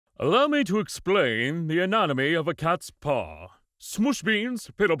Allow me to explain the anatomy of a cat's paw. Smush beans,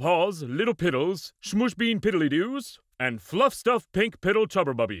 piddle paws, little piddles, smush bean piddly-doos, and fluff stuff pink piddle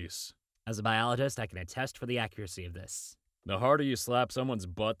chubberbubbies. As a biologist, I can attest for the accuracy of this. The harder you slap someone's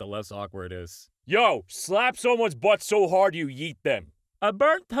butt, the less awkward it is. Yo, slap someone's butt so hard you yeet them. A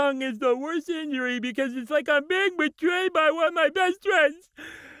burnt tongue is the worst injury because it's like I'm being betrayed by one of my best friends.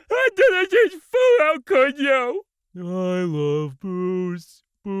 A delicious food, how could you? I love Booze.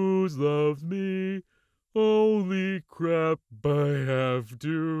 Booze loves me. Holy crap, I have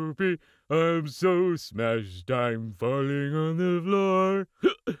to pee. I'm so smashed, I'm falling on the floor.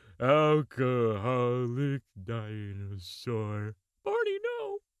 Alcoholic dinosaur. Barney,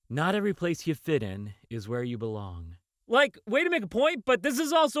 no. Not every place you fit in is where you belong. Like, way to make a point, but this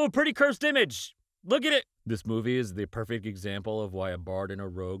is also a pretty cursed image. Look at it. This movie is the perfect example of why a bard and a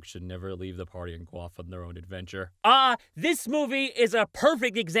rogue should never leave the party and go off on their own adventure. This movie is a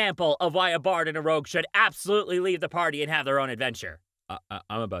perfect example of why a bard and a rogue should absolutely leave the party and have their own adventure.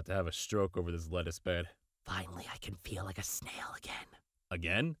 I'm about to have a stroke over this lettuce bed. Finally, I can feel like a snail again.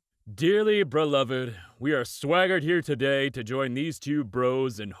 Again? Dearly beloved, we are swaggered here today to join these two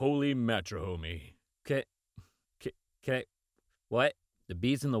bros in holy matrimony. Okay, what? The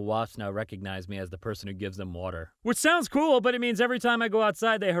bees and the wasps now recognize me as the person who gives them water. Which sounds cool, but it means every time I go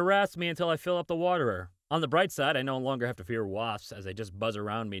outside, they harass me until I fill up the waterer. On the bright side, I no longer have to fear wasps as they just buzz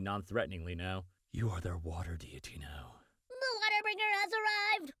around me non-threateningly now. You are their water deity now. The waterbringer has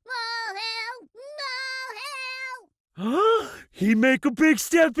arrived! Oh, hell! No, hell! He make a big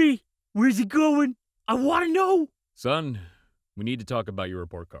steppy! Where's he going? I want to know! Son, we need to talk about your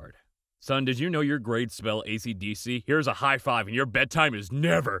report card. Son, did you know your grades spell AC/DC? Here's a high five and your bedtime is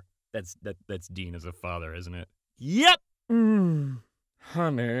never. That's Dean as a father, isn't it? Yep!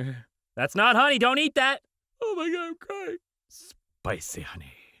 Honey. That's not honey, don't eat that! Oh my god, I'm crying. Spicy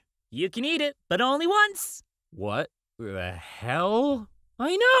honey. You can eat it, but only once! What the hell?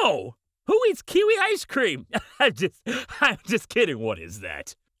 I know! Who eats kiwi ice cream? I'm just kidding, what is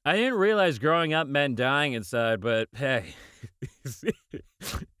that? I didn't realize growing up meant dying inside, but hey.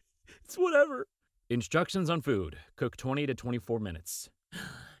 It's whatever. Instructions on food. Cook 20 to 24 minutes.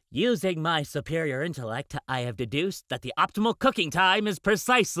 Using my superior intellect, I have deduced that the optimal cooking time is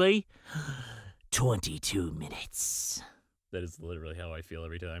precisely 22 minutes. That is literally how I feel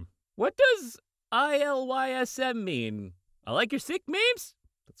every time. What does ILYSM mean? I like your sick memes?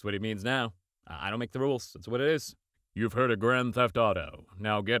 That's what it means now. I don't make the rules. That's what it is. You've heard of Grand Theft Auto.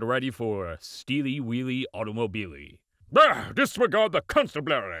 Now get ready for Steely Wheely Automobile. Disregard the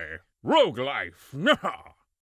constabulary. Rogue life.